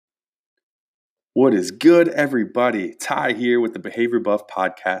What is good, everybody? Ty here with the Behavior Buff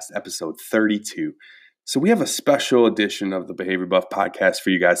Podcast, episode 32. So we have a special edition of the Behavior Buff Podcast for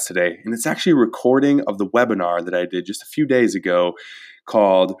you guys today, and it's actually a recording of the webinar that I did just a few days ago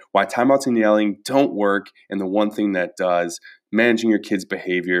called Why Timeouts and Yelling Don't Work and the One Thing That Does, Managing Your Kids'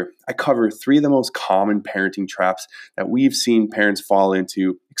 Behavior. I cover 3 of the most common parenting traps that we've seen parents fall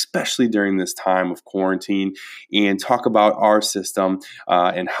into, especially during this time of quarantine, and talk about our system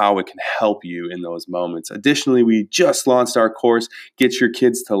and how it can help you in those moments. Additionally, we just launched our course, Get Your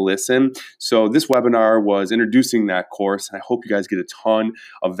Kids to Listen. So this webinar was introducing that course, and I hope you guys get a ton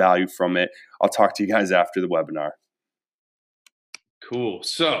of value from it. I'll talk to you guys after the webinar. Cool.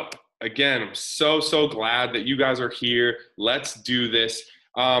 So again, I'm so glad that you guys are here. Let's do this.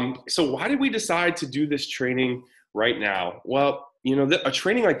 So why did we decide to do this training right now? Well, you know, a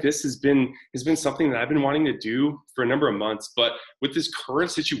training like this has been something that I've been wanting to do for a number of months, but with this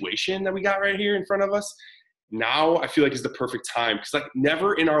current situation that we got right here in front of us, now I feel like is the perfect time, because like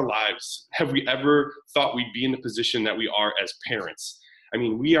never in our lives have we ever thought we'd be in the position that we are as parents. I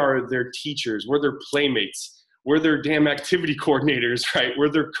mean, we are their teachers, we're their playmates, we're their damn activity coordinators, right?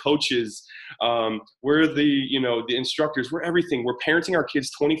 We're their coaches. We're the instructors. We're everything. We're parenting our kids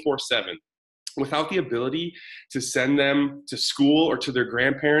 24/7. Without the ability to send them to school or to their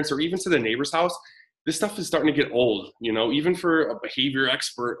grandparents or even to the neighbor's house, this stuff is starting to get old, even for a behavior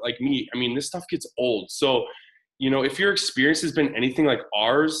expert like me. I mean, this stuff gets old. So, if your experience has been anything like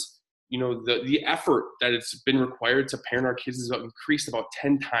ours, the effort that it's been required to parent our kids has increased about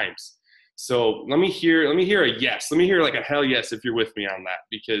 10 times. So let me hear a yes. Let me hear like a hell yes if you're with me on that,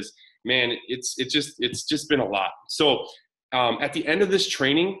 because man, it's just been a lot. So at the end of this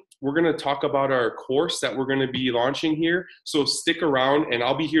training, we're going to talk about our course that we're going to be launching here. So stick around, and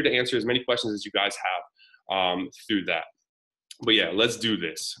I'll be here to answer as many questions as you guys have through that. But yeah, let's do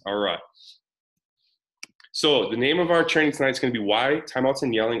this. All right. So the name of our training tonight is going to be Why Timeouts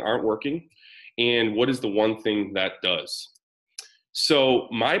and Yelling Aren't Working, and what is the one thing that does. So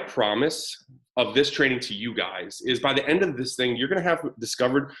my promise of this training to you guys is by the end of this thing, you're going to have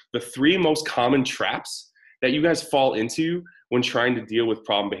discovered the 3 most common traps that you guys fall into when trying to deal with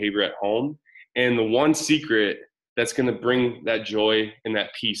problem behavior at home, and the one secret that's going to bring that joy and that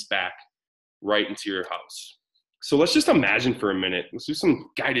peace back right into your house. So let's just imagine for a minute. Let's do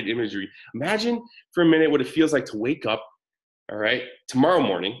some guided imagery. Imagine for a minute what it feels like to wake up, all right, tomorrow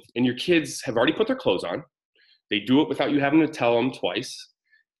morning, and your kids have already put their clothes on. They do it without you having to tell them twice.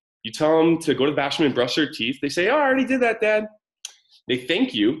 You tell them to go to the bathroom and brush their teeth. They say, "Oh, I already did that, Dad." They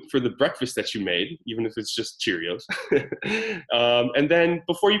thank you for the breakfast that you made, even if it's just Cheerios. And then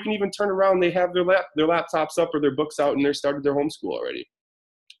before you can even turn around, they have their laptops up or their books out, and they're started their homeschool already.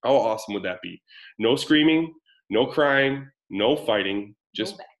 How awesome would that be? No screaming, no crying, no fighting,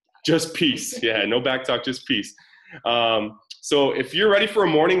 just peace. Yeah, no back talk, just peace. So if you're ready for a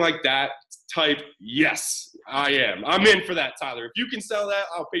morning like that, type yes, I am. I'm in for that, Tyler. If you can sell that,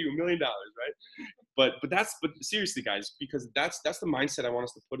 I'll pay you $1 million, right? But seriously, guys, because that's the mindset I want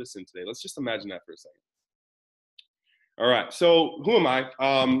us to put us in today. Let's just imagine that for a second. All right. So who am I?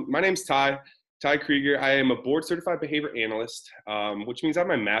 My name's Ty Krieger. I am a board certified behavior analyst, which means I have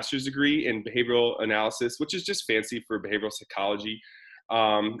my master's degree in behavioral analysis, which is just fancy for behavioral psychology.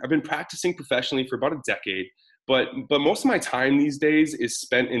 I've been practicing professionally for about a decade. But most of my time these days is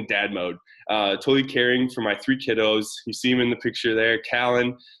spent in dad mode, totally caring for my 3 kiddos. You see them in the picture there,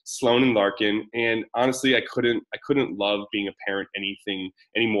 Callan, Sloan, and Larkin. And honestly, I couldn't love being a parent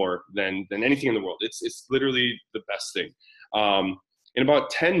any more than anything in the world. It's literally the best thing. And about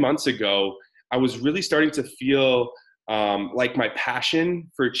 10 months ago, I was really starting to feel like my passion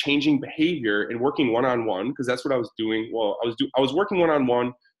for changing behavior and working one-on-one, because that's what I was doing. Well, I was working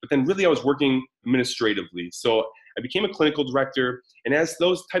one-on-one, but then really I was working administratively. So I became a clinical director, and as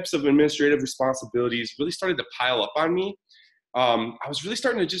those types of administrative responsibilities really started to pile up on me, I was really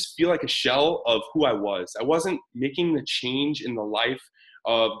starting to just feel like a shell of who I was. I wasn't making the change in the life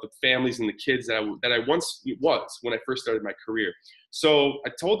of the families and the kids that I once was when I first started my career. So I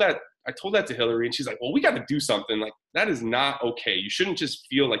told that to Hillary, and she's like, "Well, we got to do something. Like, that is not okay. You shouldn't just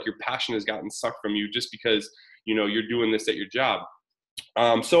feel like your passion has gotten sucked from you just because you're doing this at your job."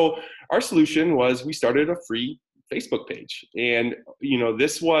 So our solution was we started a free Facebook page, and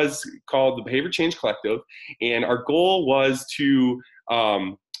this was called the Behavior Change Collective, and our goal was to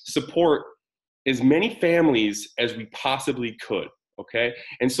support as many families as we possibly could. Okay.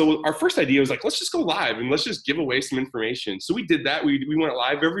 And so our first idea was like, let's just go live and let's just give away some information. So we did that. We went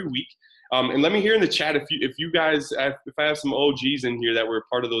live every week. And let me hear in the chat if you guys, if I have some OGs in here that were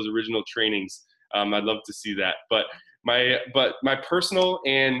part of those original trainings, I'd love to see that. But my personal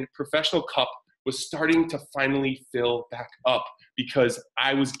and professional cup was starting to finally fill back up because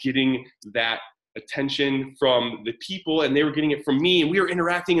I was getting that attention from the people and they were getting it from me, and we were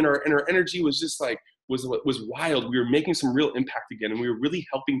interacting, and our energy was just like, was wild. We were making some real impact again, and we were really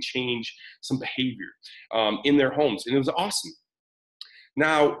helping change some behavior in their homes, and it was awesome.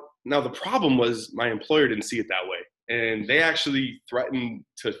 Now the problem was my employer didn't see it that way, and they actually threatened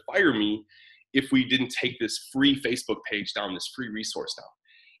to fire me if we didn't take this free Facebook page down, this free resource down.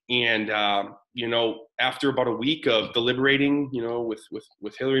 And after about a week of deliberating,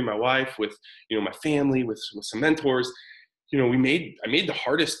 with Hillary, my wife, with my family, with some mentors, I made the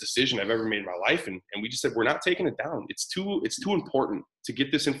hardest decision I've ever made in my life, and we just said, we're not taking it down. It's too important to get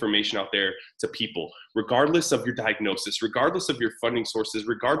this information out there to people, regardless of your diagnosis, regardless of your funding sources,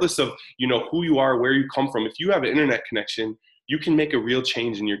 regardless of who you are, where you come from. If you have an internet connection, you can make a real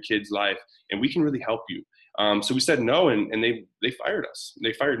change in your kid's life, and we can really help you. So we said no, and they fired us.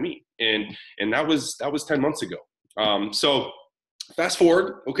 They fired me, and that was 10 months ago. So fast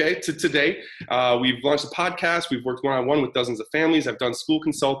forward, to today. We've launched a podcast. We've worked one-on-one with dozens of families. I've done school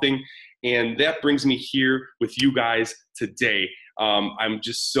consulting, and that brings me here with you guys today. I'm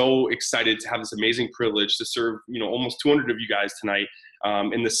just so excited to have this amazing privilege to serve, almost 200 of you guys tonight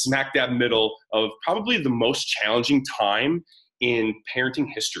in the smack dab middle of probably the most challenging time in parenting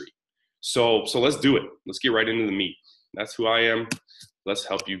history. So let's do it. Let's get right into the meat. That's who I am. Let's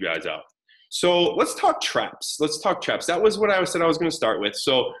help you guys out. So let's talk traps. That was what I said I was going to start with.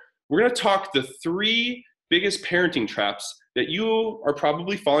 So we're going to talk the 3 biggest parenting traps that you are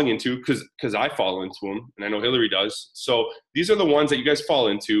probably falling into, because I fall into them, and I know Hillary does. So these are the ones that you guys fall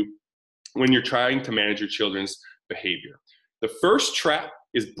into when you're trying to manage your children's behavior. The first trap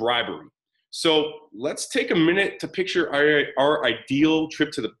is bribery. So let's take a minute to picture our ideal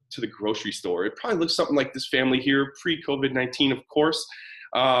trip to the grocery store. It probably looks something like this family here, pre-COVID-19, of course.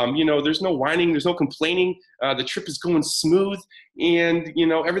 There's no whining, there's no complaining. The trip is going smooth, and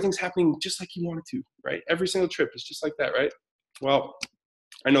everything's happening just like you want it to, right? Every single trip is just like that, right? Well,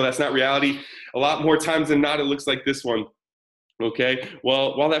 I know that's not reality. A lot more times than not, it looks like this one. Okay,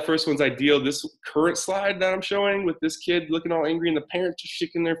 well, while that first one's ideal, this current slide that I'm showing with this kid looking all angry and the parent just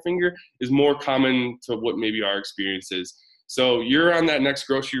shaking their finger is more common to what maybe our experience is. So you're on that next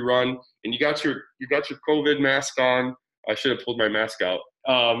grocery run, and you got your COVID mask on. I should have pulled my mask out.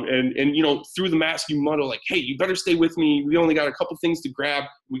 And through the mask you muddle like, hey, you better stay with me. We only got a couple things to grab.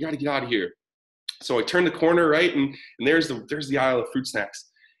 We got to get out of here. So I turn the corner, right, and there's the aisle of fruit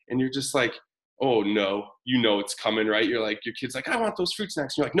snacks, and you're just like, oh no, it's coming, right? You're like, your kid's like, I want those fruit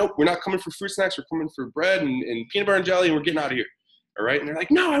snacks. And you're like, nope, we're not coming for fruit snacks. We're coming for bread and peanut butter and jelly, and we're getting out of here. All right. And they're like,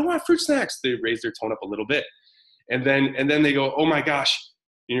 no, I want fruit snacks. They raise their tone up a little bit. And then they go, oh my gosh.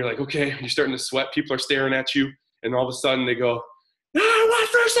 And you're like, okay, you're starting to sweat. People are staring at you. And all of a sudden they go, no, I want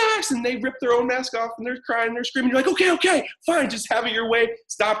fruit snacks. And they rip their own mask off, and they're crying, they're screaming. You're like, okay, fine. Just have it your way.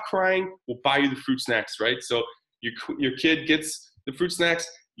 Stop crying. We'll buy you the fruit snacks, right? So your kid gets the fruit snacks.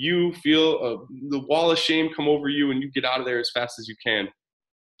 You feel the wall of shame come over you, and you get out of there as fast as you can.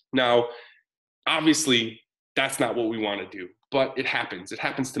 Now, obviously, that's not what we want to do, but it happens. It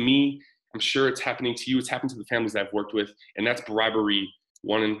happens to me. I'm sure it's happening to you. It's happened to the families that I've worked with, and that's bribery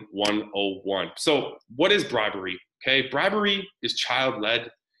 101. So what is bribery? Okay, bribery is child-led.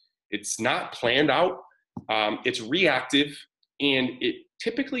 It's not planned out. It's reactive, and it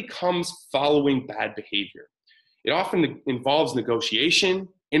typically comes following bad behavior. It often involves negotiation,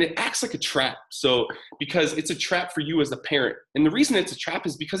 and it acts like a trap. So because it's a trap for you as a parent. And the reason it's a trap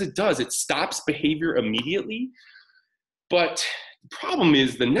is because it stops behavior immediately. But the problem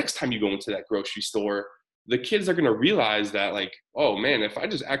is the next time you go into that grocery store, the kids are going to realize that, like, oh man, if I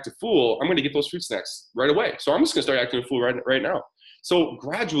just act a fool, I'm going to get those fruit snacks right away. So I'm just going to start acting a fool right now. So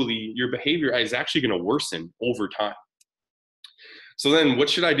gradually your behavior is actually going to worsen over time. So then what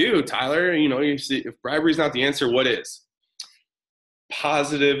should I do, Tyler? You see, if bribery is not the answer, what is?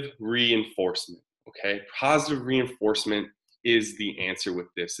 Positive reinforcement, okay? Positive reinforcement is the answer with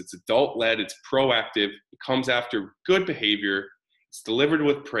this. It's adult-led, it's proactive, it comes after good behavior, it's delivered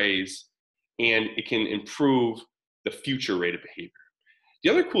with praise, and it can improve the future rate of behavior. The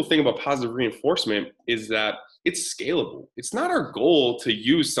other cool thing about positive reinforcement is that it's scalable. It's not our goal to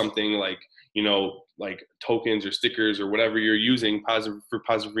use something like tokens or stickers or whatever you're using for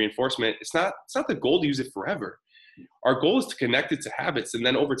positive reinforcement. It's not the goal to use it forever. Our goal is to connect it to habits, and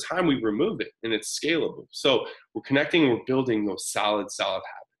then over time we remove it, and it's scalable. So we're connecting and we're building those solid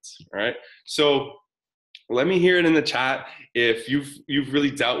habits. All right. So let me hear it in the chat if you've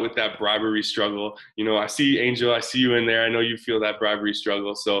really dealt with that bribery struggle. I see Angel, I see you in there. I know you feel that bribery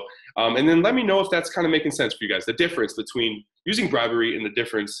struggle. So and then let me know if that's kind of making sense for you guys, the difference between using bribery and the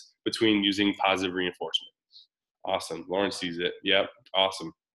difference between using positive reinforcement. Awesome. Lauren sees it. Yep.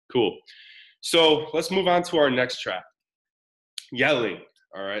 Awesome. Cool. So let's move on to our next trap. Yelling.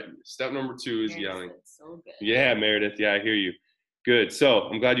 All right. Step number 2 is yelling. So good. Yeah, Meredith. Yeah, I hear you. Good. So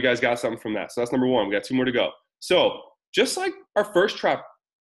I'm glad you guys got something from that. So that's number 1. We got 2 more to go. So just like our first trap,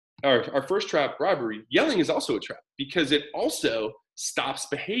 robbery, yelling is also a trap because it also stops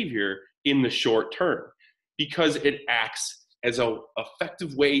behavior in the short term because it acts as an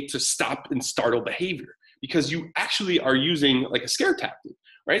effective way to stop and startle behavior because you actually are using like a scare tactic,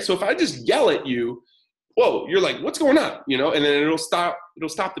 right? So if I just yell at you, whoa, you're like, what's going on? And then it'll stop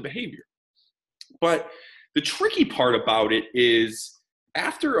the behavior. But the tricky part about it is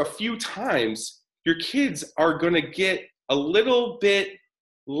after a few times, your kids are going to get a little bit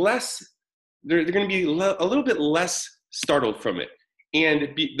less, they're going to be a little bit less startled from it. And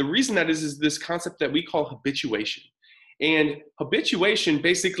the reason that is this concept that we call habituation. And habituation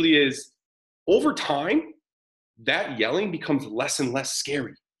basically is over time, that yelling becomes less and less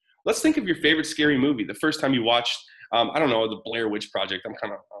scary. Let's think of your favorite scary movie. The first time you watched, I don't know, the Blair Witch Project. I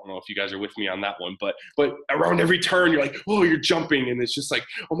don't know if you guys are with me on that one, but around every turn, you're like, oh, you're jumping. And it's just like,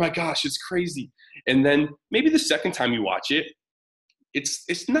 oh my gosh, it's crazy. And then maybe the second time you watch it,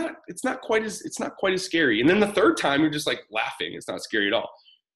 it's not quite as scary. And then the third time, you're just like laughing. It's not scary at all.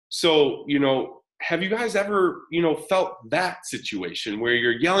 So, have you guys ever, felt that situation where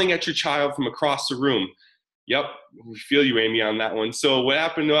you're yelling at your child from across the room? Yep, we feel you, Amy, on that one. So what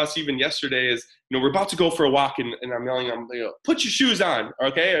happened to us even yesterday is, we're about to go for a walk, and I'm yelling, I'm like, put your shoes on,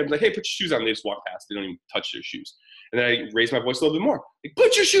 okay? I'm like, hey, put your shoes on. They just walk past. They don't even touch their shoes. And then I raise my voice a little bit more. Like,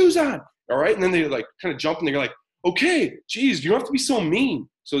 put your shoes on, all right? And then they like kind of jump, and they're like, okay, geez, you don't have to be so mean.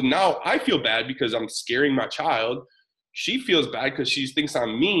 So now I feel bad because I'm scaring my child. She feels bad because she thinks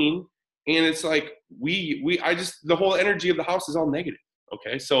I'm mean. And it's like, the whole energy of the house is all negative.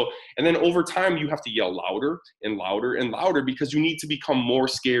 Okay, so, and then over time, you have to yell louder and louder and louder because you need to become more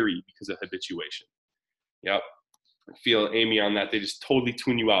scary because of habituation. Yep, I feel Amy on that. They just totally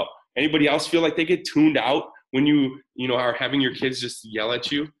tune you out. Anybody else feel like they get tuned out when you are having your kids just yell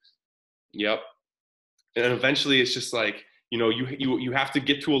at you? Yep. And then eventually it's just like, you have to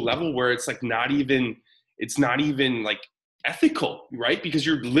get to a level where it's like it's not even like ethical, right? Because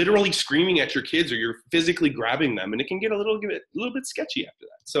you're literally screaming at your kids or you're physically grabbing them, and it can get a little bit sketchy after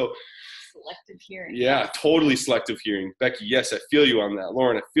that. So selective hearing. Yeah, totally selective hearing. Becky, yes, I feel you on that.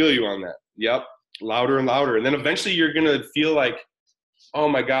 Lauren, I feel you on that. Yep, louder and louder. And then eventually you're going to feel like, oh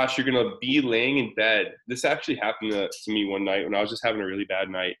my gosh, you're going to be laying in bed. This actually happened to me one night when I was just having a really bad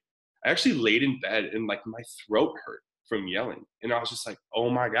night. I actually laid in bed and like my throat hurt from yelling. And I was just like,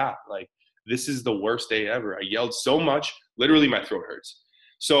 oh my God, like this is the worst day ever. I yelled so much, literally my throat hurts.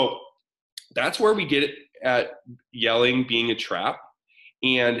 So that's where we get at yelling being a trap.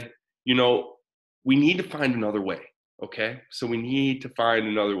 And, we need to find another way. Okay. So we need to find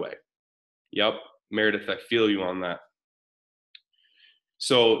another way. Yep. Meredith, I feel you on that.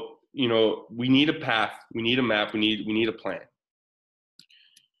 So, we need a path, we need a map, we need a plan.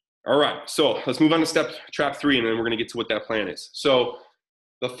 All right. So let's move on to trap 3, and then we're going to get to what that plan is. So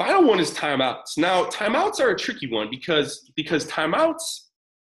the final one is timeouts. Now, timeouts are a tricky one because timeouts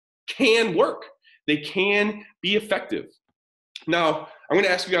can work. They can be effective. Now, I'm going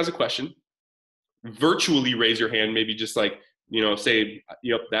to ask you guys a question. Virtually raise your hand, maybe just like, say,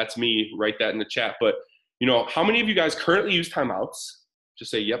 yep, that's me, write that in the chat. But, how many of you guys currently use timeouts? Just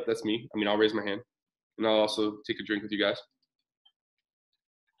say, yep, that's me. I'll raise my hand, and I'll also take a drink with you guys.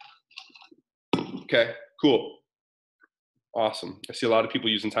 Okay, cool. Awesome. I see a lot of people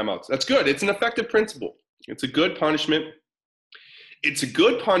using timeouts. That's good. It's an effective principle. It's a good punishment. It's a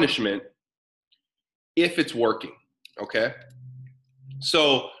good punishment if it's working, okay?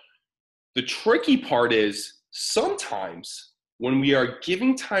 So the tricky part is sometimes when we are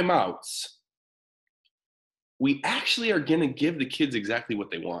giving timeouts, we actually are going to give the kids exactly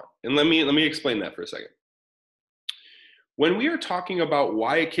what they want. And let me explain that for a second. When we are talking about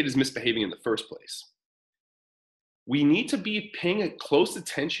why a kid is misbehaving in the first place, we need to be paying close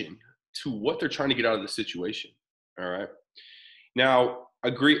attention to what they're trying to get out of the situation. All right. Now,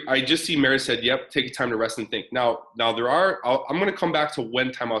 agree. I just see Mary said, yep, take time to rest and think. Now I'm going to come back to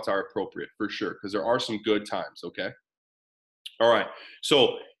when timeouts are appropriate for sure, because there are some good times. Okay. All right.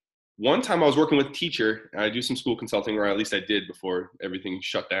 So one time I was working with a teacher, and I do some school consulting, or at least I did before everything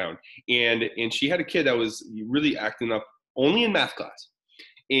shut down. And she had a kid that was really acting up only in math class.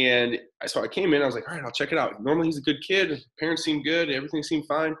 And so I came in, I was like, all right, I'll check it out. Normally he's a good kid. Parents seem good. Everything seemed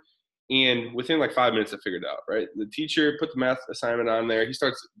fine. And within like 5 minutes, I figured it out, right? The teacher put the math assignment on there. He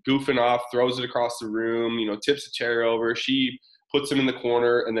starts goofing off, throws it across the room, tips the chair over. She puts him in the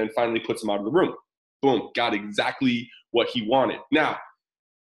corner, and then finally puts him out of the room. Boom, got exactly what he wanted. Now,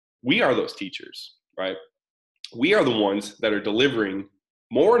 we are those teachers, right? We are the ones that are delivering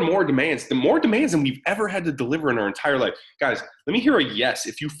more and more demands, the more demands than we've ever had to deliver in our entire life. Guys, let me hear a yes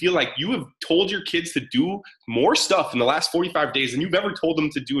if you feel like you have told your kids to do more stuff in the last 45 days than you've ever told them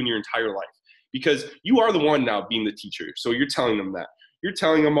to do in your entire life. Because you are the one now being the teacher. So you're telling them that. You're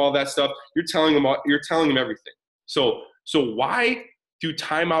telling them all that stuff. You're telling them everything. So why do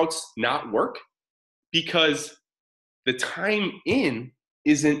timeouts not work? Because the time in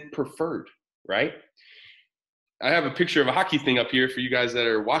isn't preferred, right? I have a picture of a hockey thing up here for you guys that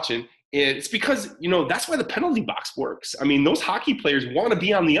are watching. It's because, that's why the penalty box works. I mean, those hockey players want to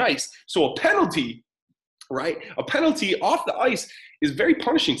be on the ice. So a penalty, right? A penalty off the ice is very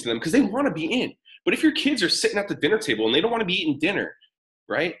punishing to them because they want to be in. But if your kids are sitting at the dinner table and they don't want to be eating dinner,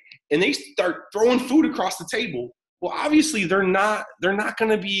 right? And they start throwing food across the table, well, obviously they're not going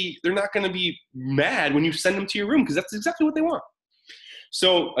to be mad when you send them to your room because that's exactly what they want.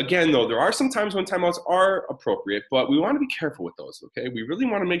 So again, though, there are some times when timeouts are appropriate, but we want to be careful with those, okay? We really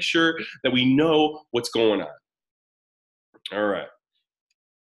want to make sure that we know what's going on. All right.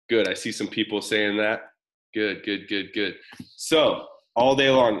 Good. I see some people saying that. Good. So all day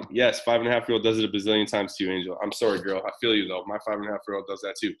long, yes, 5.5-year-old does it a bazillion times too, Angel. I'm sorry, girl. I feel you, though. My 5.5-year-old does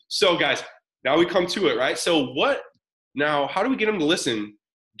that too. So, guys, now we come to it, right? So how do we get them to listen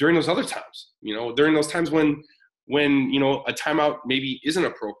during those other times? During those times when a timeout maybe isn't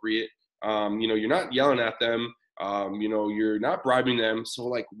appropriate, you're not yelling at them, you're not bribing them. So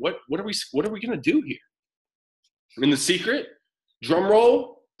like, what are we going to do here? And the secret, drum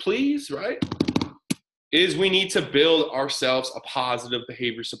roll, please, right, is we need to build ourselves a positive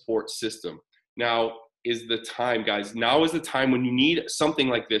behavior support system. Now is the time, guys. Now is the time when you need something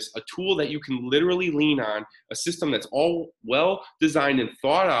like this, a tool that you can literally lean on, a system that's all well designed and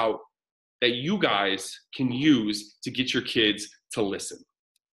thought out that you guys can use to get your kids to listen.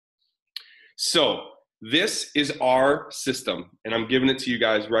 So this is our system, and I'm giving it to you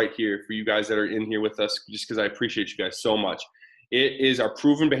guys right here for you guys that are in here with us, just because I appreciate you guys so much. It is our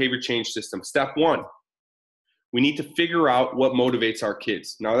proven behavior change system. Step 1, we need to figure out what motivates our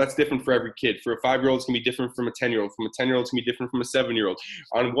kids. Now that's different for every kid. For a 5-year-old, it's gonna be different from a 10-year-old. From a 10-year-old, it's gonna be different from a 7-year-old.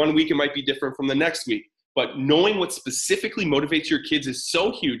 On one week, it might be different from the next week. But knowing what specifically motivates your kids is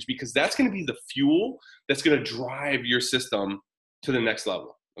so huge because that's going to be the fuel that's going to drive your system to the next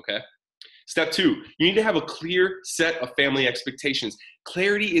level, okay? Step 2, you need to have a clear set of family expectations.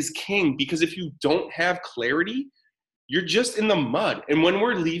 Clarity is king because if you don't have clarity, you're just in the mud. And when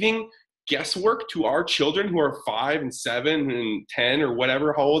we're leaving guesswork to our children who are 5 and 7 and 10 or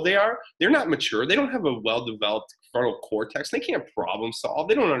whatever, how old they are, they're not mature. They don't have a well-developed frontal cortex. They can't problem solve.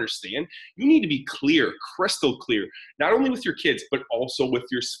 They don't understand. You need to be clear, crystal clear, not only with your kids, but also with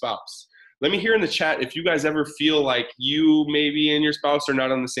your spouse. Let me hear in the chat if you guys ever feel like you maybe and your spouse are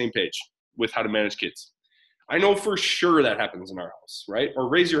not on the same page with how to manage kids. I know for sure that happens in our house, right? Or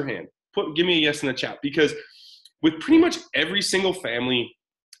raise your hand. Give me a yes in the chat, because with pretty much every single family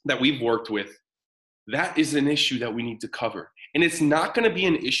that we've worked with, that is an issue that we need to cover. And it's not going to be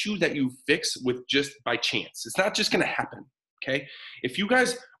an issue that you fix with just by chance. It's not just going to happen, okay? If you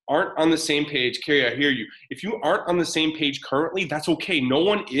guys aren't on the same page, Carrie, I hear you. If you aren't on the same page currently, that's okay. No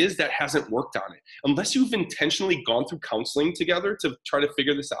one is that hasn't worked on it. Unless you've intentionally gone through counseling together to try to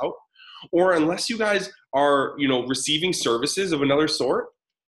figure this out, or unless you guys are, receiving services of another sort,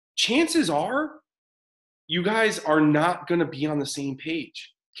 chances are you guys are not going to be on the same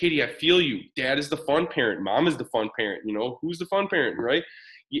page. Katie, I feel you. Dad is the fun parent. Mom is the fun parent. Who's the fun parent, right?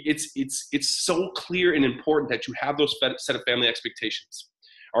 It's so clear and important that you have those set of family expectations.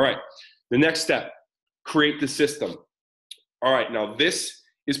 All right, the next step, create the system. All right, now this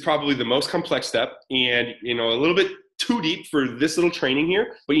is probably the most complex step and, a little bit too deep for this little training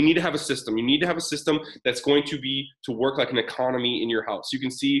here, but you need to have a system. You need to have a system that's going to work like an economy in your house. You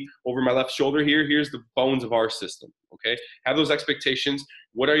can see over my left shoulder here, here's the bones of our system, okay? Have those expectations.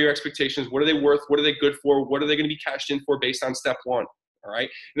 What are your expectations? What are they worth? What are they good for? What are they going to be cashed in for based on step 1, all right?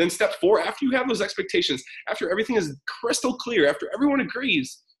 And then step 4, after you have those expectations, after everything is crystal clear, after everyone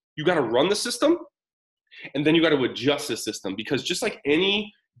agrees, you got to run the system, and then you got to adjust the system, because just like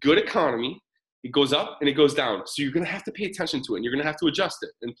any good economy, it goes up and it goes down. So you're going to have to pay attention to it, and you're going to have to adjust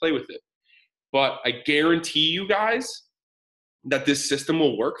it and play with it. But I guarantee you guys that this system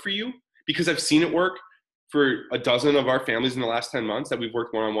will work for you, because I've seen it work for a dozen of our families in the last 10 months that we've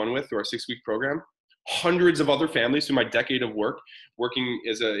worked one-on-one with through our 6-week program. Hundreds of other families through my decade of working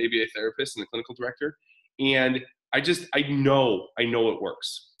as an ABA therapist and a clinical director. And I know it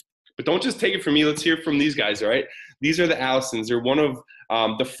works. But don't just take it from me. Let's hear from these guys, all right? These are the Allisons. They're one of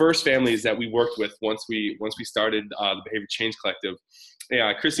the first families that we worked with once we started the Behavior Change Collective.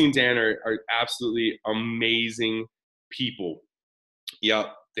 Yeah, Chrissy and Dan are absolutely amazing people.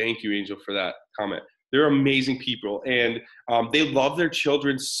 Yep. Thank you, Angel, for that comment. They're amazing people, and they love their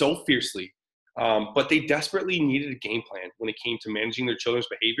children so fiercely, but they desperately needed a game plan when it came to managing their children's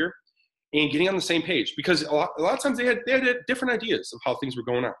behavior and getting on the same page, because a lot of times they had different ideas of how things were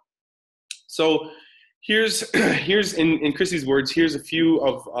going on. So here's in Chrissy's words, here's a few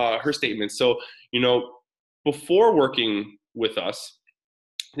of her statements. So, before working with us,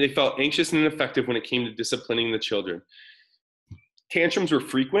 they felt anxious and ineffective when it came to disciplining the children. Tantrums were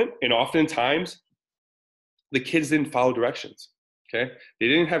frequent, and oftentimes the kids didn't follow directions. Okay, they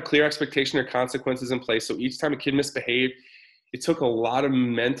didn't have clear expectation or consequences in place. So each time a kid misbehaved, it took a lot of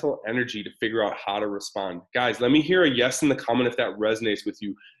mental energy to figure out how to respond. Guys, let me hear a yes in the comment if that resonates with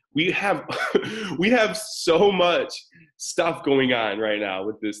you. We have so much stuff going on right now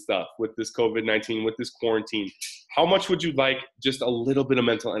with this stuff, with this COVID-19, with this quarantine. How much would you like just a little bit of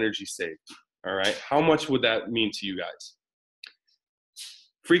mental energy saved? All right, how much would that mean to you guys?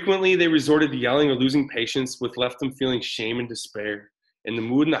 Frequently, they resorted to yelling or losing patience, which left them feeling shame and despair. And the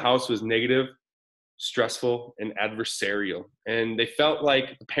mood in the house was negative, stressful, and adversarial. And they felt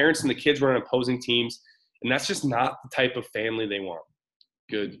like the parents and the kids were on opposing teams, and that's just not the type of family they want.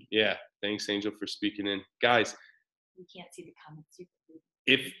 Good. Yeah. Thanks, Angel, for speaking in. Guys. You can't see the comments.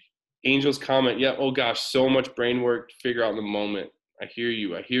 If Angel's comment, yeah, oh gosh, so much brain work to figure out in the moment. I hear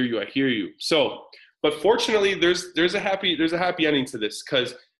you. So, but fortunately, there's a happy ending to this,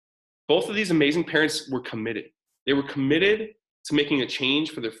 because both of these amazing parents were committed. They were committed to making a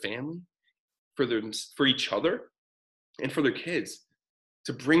change for their family, for each other, and for their kids,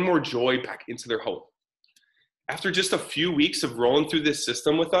 to bring more joy back into their home. After just a few weeks of rolling through this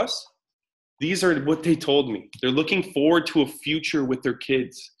system with us, these are what they told me. They're looking forward to a future with their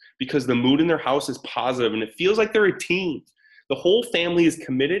kids because the mood in their house is positive and it feels like they're a team. The whole family is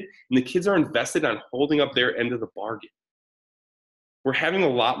committed, and the kids are invested on holding up their end of the bargain. We're having a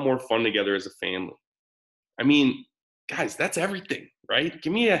lot more fun together as a family. I mean, guys, that's everything, right?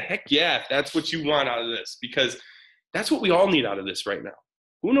 Give me a heck yeah if that's what you want out of this, because that's what we all need out of this right now.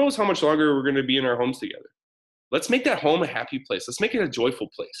 Who knows how much longer we're going to be in our homes together? Let's make that home a happy place. Let's make it a joyful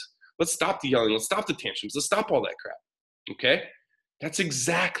place. Let's stop the yelling. Let's stop the tantrums. Let's stop all that crap, okay? That's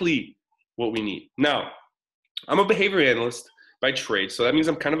exactly what we need. Now, I'm a behavior analyst by trade, so that means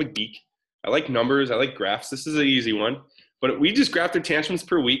I'm kind of a geek. I like numbers. I like graphs. This is an easy one. But we just graphed their tantrums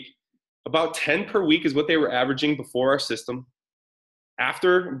per week. About 10 per week is what they were averaging before our system.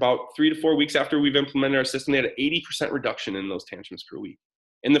 After about 3 to 4 weeks after we've implemented our system, they had an 80% reduction in those tantrums per week.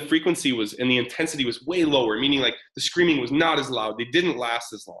 And the frequency and the intensity was way lower, meaning like the screaming was not as loud. They didn't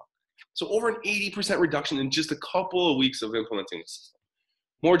last as long. So over an 80% reduction in just a couple of weeks of implementing the system.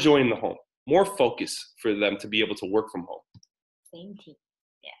 More joy in the home, more focus for them to be able to work from home. Same team.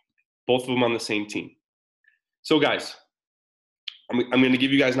 Yeah. Both of them on the same team. So guys, I'm going to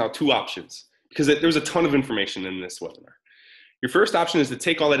give you guys now two options, because there's a ton of information in this webinar. Your first option is to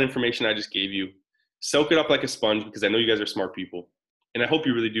take all that information I just gave you, soak it up like a sponge, because I know you guys are smart people. And I hope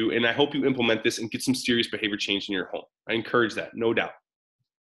you really do. And I hope you implement this and get some serious behavior change in your home. I encourage that, no doubt.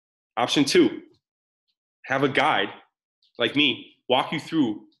 Option 2, have a guide like me walk you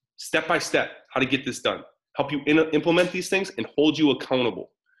through step by step how to get this done, help you implement these things and hold you accountable.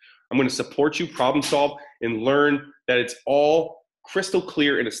 I'm going to support you, problem solve, and learn that it's all crystal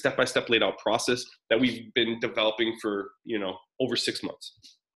clear in a step-by-step laid out process that we've been developing for, over 6 months.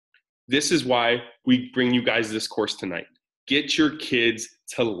 This is why we bring you guys this course tonight. Get your kids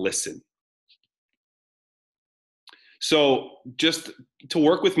to listen. So just to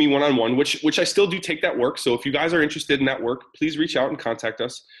work with me one-on-one, which I still do take that work. So if you guys are interested in that work, please reach out and contact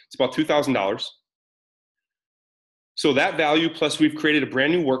us. It's about $2,000. So that value, plus we've created a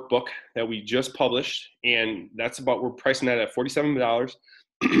brand new workbook that we just published, and we're pricing that at $47.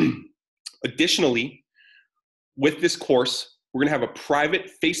 Additionally, with this course, we're gonna have a private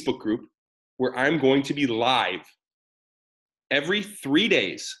Facebook group where I'm going to be live every 3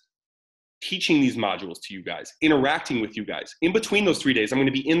 days teaching these modules to you guys, interacting with you guys. In between those 3 days, I'm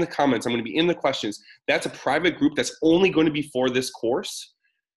gonna be in the comments, I'm gonna be in the questions. That's a private group that's only gonna be for this course.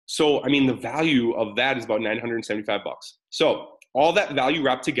 So, the value of that is about $975. So all that value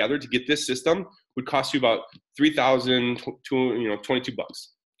wrapped together to get this system would cost you about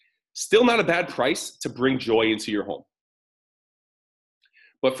 $3,022. Still not a bad price to bring joy into your home.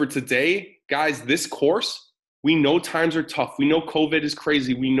 But for today, guys, this course, we know times are tough. We know COVID is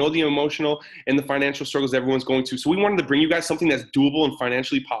crazy. We know the emotional and the financial struggles everyone's going through. So we wanted to bring you guys something that's doable and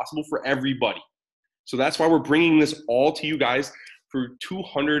financially possible for everybody. So that's why we're bringing this all to you guys for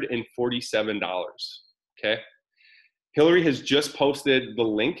 $247. Okay. Hillary has just posted the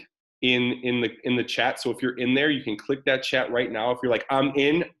link in the chat. So if you're in there, you can click that chat right now. If you're like, I'm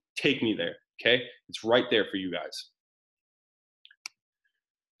in, take me there. Okay. It's right there for you guys.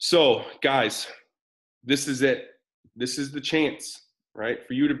 So guys, this is it. This is the chance, right?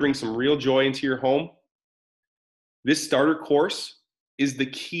 For you to bring some real joy into your home. This starter course is the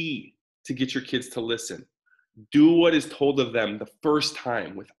key to get your kids to listen. Do what is told of them the first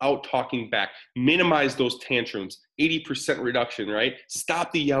time without talking back. Minimize those tantrums, 80% reduction, right?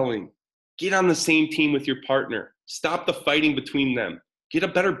 Stop the yelling. Get on the same team with your partner. Stop the fighting between them. Get a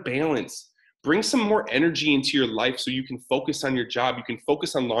better balance. Bring some more energy into your life so you can focus on your job. You can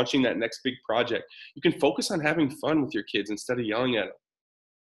focus on launching that next big project. You can focus on having fun with your kids instead of yelling at them.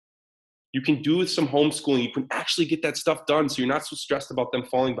 You can do some homeschooling. You can actually get that stuff done so you're not so stressed about them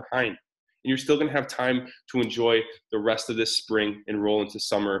falling behind. And you're still going to have time to enjoy the rest of this spring and roll into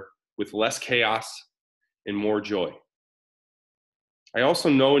summer with less chaos and more joy. I also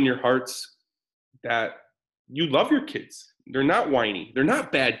know in your hearts that you love your kids. They're not whiny. They're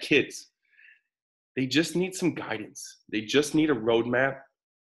not bad kids. They just need some guidance. They just need a roadmap,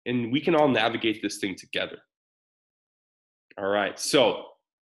 and we can all navigate this thing together. All right, so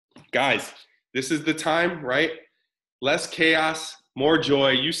guys, this is the time, right? Less chaos, more joy.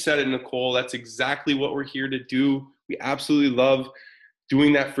 You said it, Nicole. That's exactly what we're here to do. We absolutely love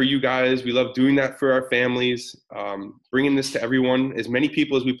doing that for you guys. We love doing that for our families, bringing this to everyone, as many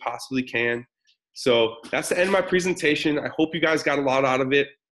people as we possibly can. So that's the end of my presentation. I hope you guys got a lot out of it.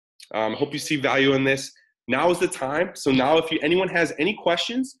 I hope you see value in this. Now is the time. So now if anyone has any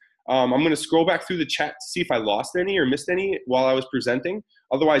questions, I'm going to scroll back through the chat to see if I lost any or missed any while I was presenting.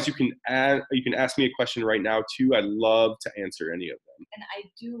 Otherwise, you can ask me a question right now too. I'd love to answer any of them. And I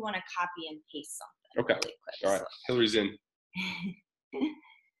do want to copy and paste something Okay. really quick. All right. Hillary's in.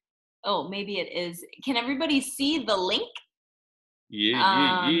 Oh, maybe it is. Can everybody see the link?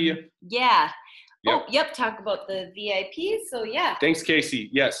 Yeah. Yeah. Yep. Oh, yep. Talk about the VIP. So yeah. Thanks, Casey.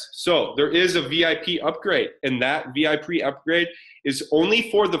 Yes. So there is a VIP upgrade, and that VIP upgrade is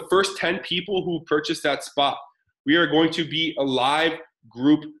only for the first 10 people who purchase that spot. We are going to be a live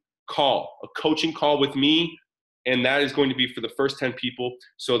group call, a coaching call with me, and that is going to be for the first 10 people.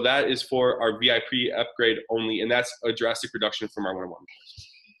 So that is for our VIP upgrade only, and that's a drastic reduction from our one-on-one.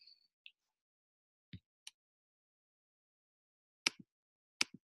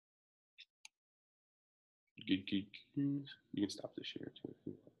 Good. You can stop the share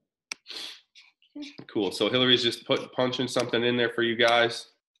too. Cool. So Hillary's just punching something in there for you guys.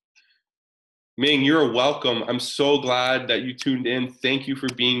 Ming, you're welcome. I'm so glad that you tuned in. Thank you for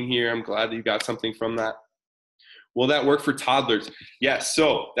being here. I'm glad that you got something from that. Will that work for toddlers? Yes.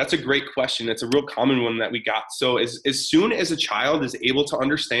 So that's a great question. It's a real common one that we got. So as soon as a child is able to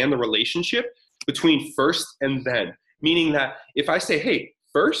understand the relationship between first and then, meaning that if I say, hey,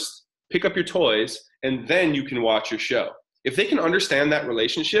 first, pick up your toys, and then you can watch your show. If they can understand that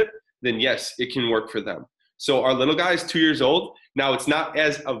relationship, then yes, it can work for them. So our little guy is 2 years old. Now it's not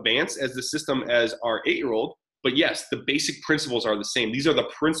as advanced as the system as our 8-year-old, but yes, the basic principles are the same. These are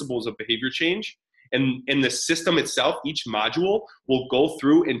the principles of behavior change. And in the system itself, each module will go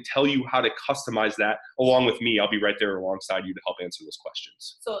through and tell you how to customize that along with me. I'll be right there alongside you to help answer those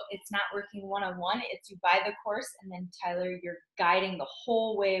questions. So it's not working one-on-one. It's you buy the course, and then Tyler, you're guiding the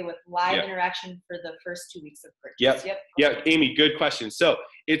whole way with live interaction for the first 2 weeks of purchase. Yeah, Amy, good question. So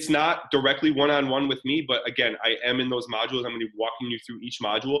it's not directly one-on-one with me, but again, I am in those modules. I'm going to be walking you through each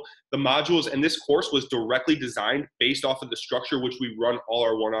module. The modules, and this course was directly designed based off of the structure which we run all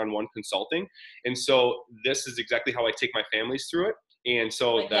our one-on-one consulting. And so this is exactly how I take my families through it. And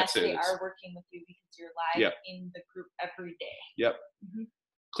so like that's yes, it. They are working with you because you're live in the group every day. Yep. Mm-hmm.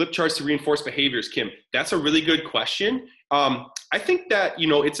 Clip charts to reinforce behaviors, Kim. That's a really good question. I think that,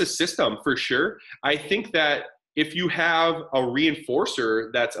 it's a system for sure. I think that if you have a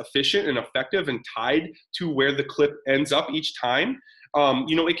reinforcer that's efficient and effective and tied to where the clip ends up each time,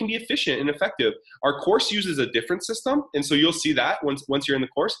 it can be efficient and effective. Our course uses a different system, and so you'll see that once you're in the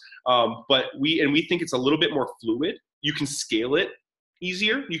course. But we think it's a little bit more fluid. You can scale it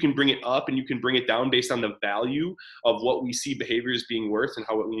easier. You can bring it up and you can bring it down based on the value of what we see behaviors being worth and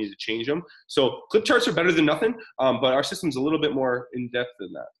what we need to change them. So clip charts are better than nothing, but our system's a little bit more in depth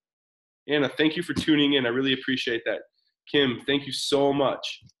than that. Anna, thank you for tuning in. I really appreciate that. Kim, thank you so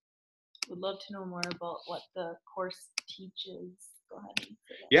much. Would love to know more about what the course teaches. Go ahead and say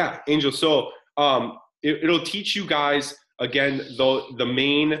that. Yeah, Angel. So it'll teach you guys, again, the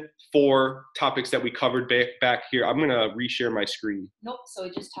main 4 topics that we covered back here. I'm going to reshare my screen. Nope. So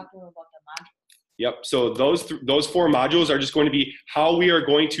just talking about the module. Yep. So those 4 modules are just going to be how we are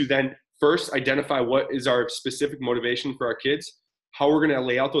going to then first identify what is our specific motivation for our kids, how we're going to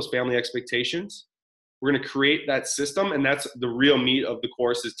lay out those family expectations. We're going to create that system, and that's the real meat of the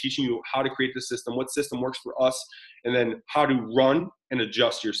course, is teaching you how to create the system, what system works for us, and then how to run and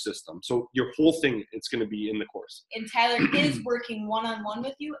adjust your system. So your whole thing, it's going to be in the course. And Tyler is working one-on-one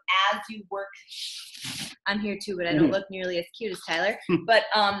with you as you work. I'm here too, but I don't look nearly as cute as Tyler. But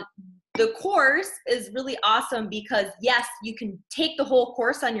the course is really awesome because, yes, you can take the whole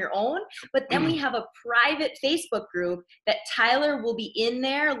course on your own, but then we have a private Facebook group that Tyler will be in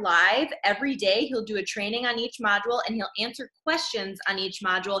there live every day. He'll do a training on each module, and he'll answer questions on each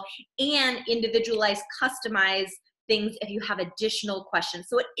module and individualize, customize things if you have additional questions.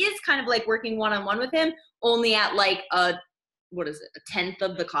 So it is kind of like working one-on-one with him, only at like a 10th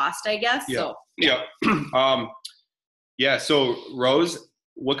of the cost, I guess. Yeah. So yeah. So Rose,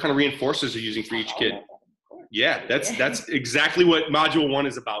 what kind of reinforcers are you using for each kid? Yeah, that's exactly what module 1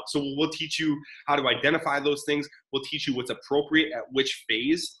 is about. So we'll teach you how to identify those things. We'll teach you what's appropriate at which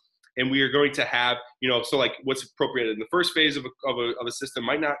phase. And we are going to have, so like what's appropriate in the first phase of a system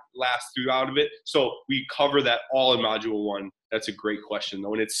might not last throughout of it. So we cover that all in module 1. That's a great question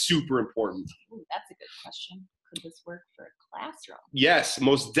though. And it's super important. Ooh, that's a good question. Could this work for a classroom? Yes,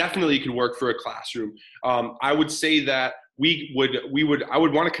 most definitely it could work for a classroom. I would say that I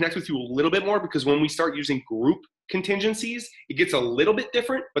would want to connect with you a little bit more, because when we start using group contingencies, it gets a little bit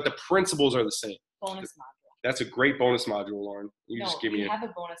different, but the principles are the same. Bonus module. That's a great bonus module, Lauren. We have a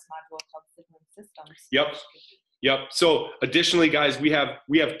bonus module called Sibling Systems. Yep. So additionally, guys, we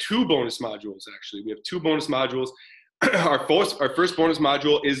have 2 bonus modules, actually. We have 2 bonus modules. Our first bonus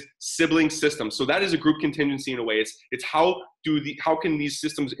module is sibling systems. So that is a group contingency in a way. It's how can these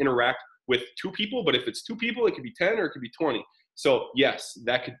systems interact with 2 people, but if it's 2 people, it could be 10 or it could be 20. So yes,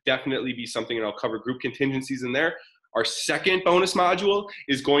 that could definitely be something, and I'll cover group contingencies in there. Our second bonus module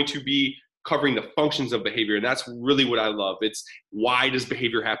is going to be covering the functions of behavior, and that's really what I love. It's why does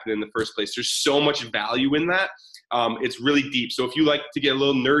behavior happen in the first place? There's so much value in that. It's really deep. So if you like to get a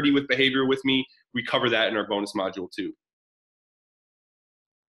little nerdy with behavior with me, we cover that in our bonus module too.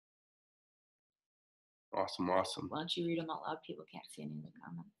 Awesome. Why don't you read them out loud? People can't see any of the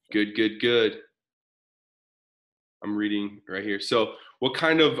comments. Good. I'm reading right here. So what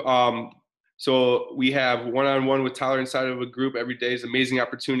kind of, so we have one-on-one with Tyler inside of a group every day is amazing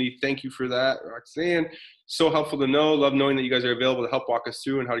opportunity. Thank you for that, Roxanne. So helpful to know. Love knowing that you guys are available to help walk us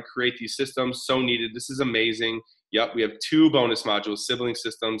through and how to create these systems. So needed. This is amazing. Yep, we have 2 bonus modules, sibling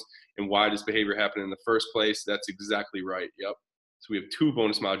systems and why does behavior happen in the first place. That's exactly right. Yep. So we have 2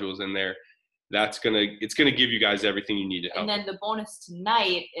 bonus modules in there. It's gonna give you guys everything you need to help. And then the bonus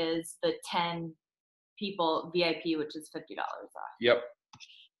tonight is the 10 people VIP, which is $50 off.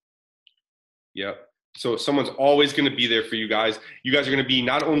 Yep. So someone's always going to be there for you guys. You guys are going to be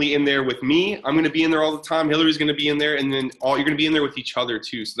not only in there with me, I'm going to be in there all the time. Hillary's going to be in there, and then you're going to be in there with each other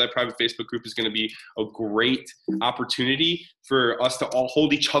too. So that private Facebook group is going to be a great opportunity for us to all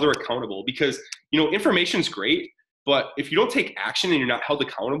hold each other accountable, because, information's great, but if you don't take action and you're not held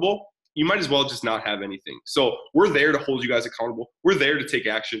accountable, you might as well just not have anything. So we're there to hold you guys accountable. We're there to take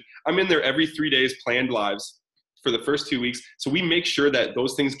action. I'm in there every 3 days, planned lives for the first 2 weeks. So we make sure that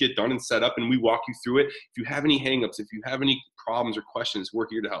those things get done and set up, and we walk you through it. If you have any hangups, if you have any problems or questions, we're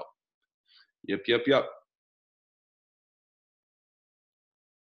here to help. Yep.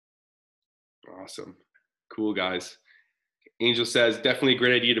 Awesome. Cool, guys. Angel says, definitely a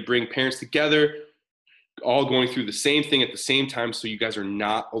great idea to bring parents together, all going through the same thing at the same time, so you guys are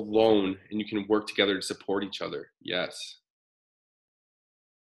not alone and you can work together to support each other. Yes.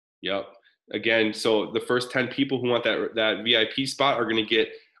 Yep. Again, so the first 10 people who want that VIP spot are going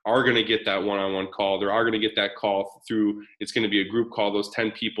to get that one-on-one call. They are going to get that call through. It's going to be a group call. Those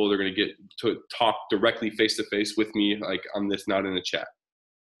 10 people, they're going to get to talk directly face-to-face with me, like on this, not in the chat.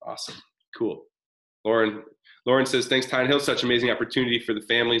 Awesome. Cool. Lauren says, thanks, Ty and Hill. Such amazing opportunity for the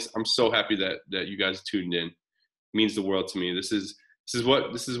families. I'm so happy that you guys tuned in. It means the world to me. This is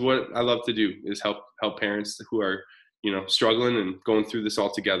what I love to do, is help parents who are, struggling and going through this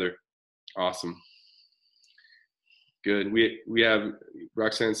all together. Awesome. Good. We have,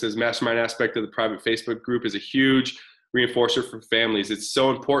 Roxanne says, mastermind aspect of the private Facebook group is a huge reinforcer for families. It's so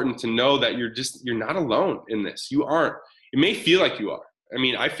important to know that you're not alone in this. You aren't. It may feel like you are. I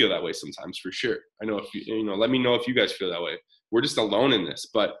mean, I feel that way sometimes, for sure. I know if let me know if you guys feel that way. We're just alone in this,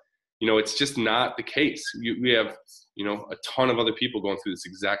 but it's just not the case. We have, a ton of other people going through this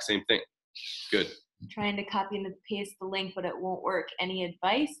exact same thing. Good. I'm trying to copy and paste the link, but it won't work. Any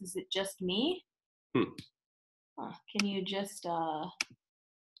advice? Is it just me? Can you just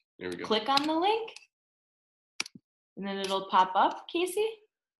There we go. Click on the link, and then it'll pop up, Casey.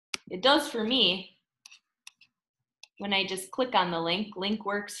 It does for me. When I just click on the link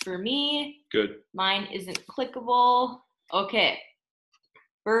works for me. Good. Mine isn't clickable. Okay.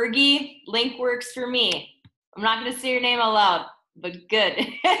 Bergie, link works for me. I'm not going to say your name out loud, but good.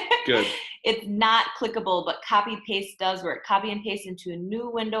 Good. It's not clickable, but copy paste does work. Copy and paste into a new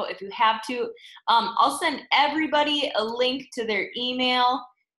window if you have to. I'll send everybody a link to their email.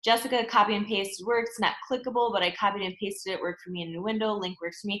 Jessica, copy and paste works, not clickable, but I copied and pasted it, worked for me in a new window, link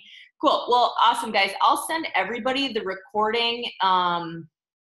works for me. Cool, well, awesome, guys. I'll send everybody the recording. I'll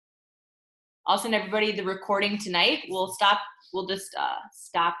send everybody the recording tonight. We'll just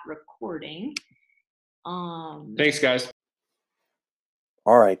stop recording. Thanks, guys.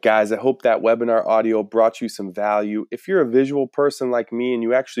 All right, guys, I hope that webinar audio brought you some value. If you're a visual person like me and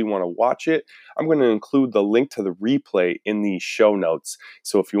you actually want to watch it, I'm going to include the link to the replay in the show notes.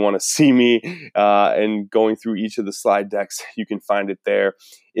 So if you want to see me and going through each of the slide decks, you can find it there.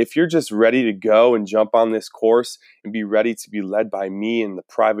 If you're just ready to go and jump on this course and be ready to be led by me in the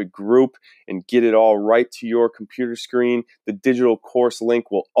private group and get it all right to your computer screen, the digital course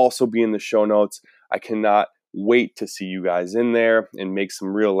link will also be in the show notes. I cannot wait to see you guys in there and make some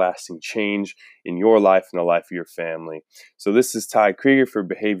real lasting change in your life and the life of your family. So this is Ty Krieger for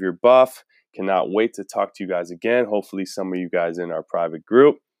Behavior Buff. Cannot wait to talk to you guys again. Hopefully some of you guys in our private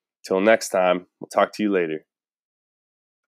group. Till next time, we'll talk to you later.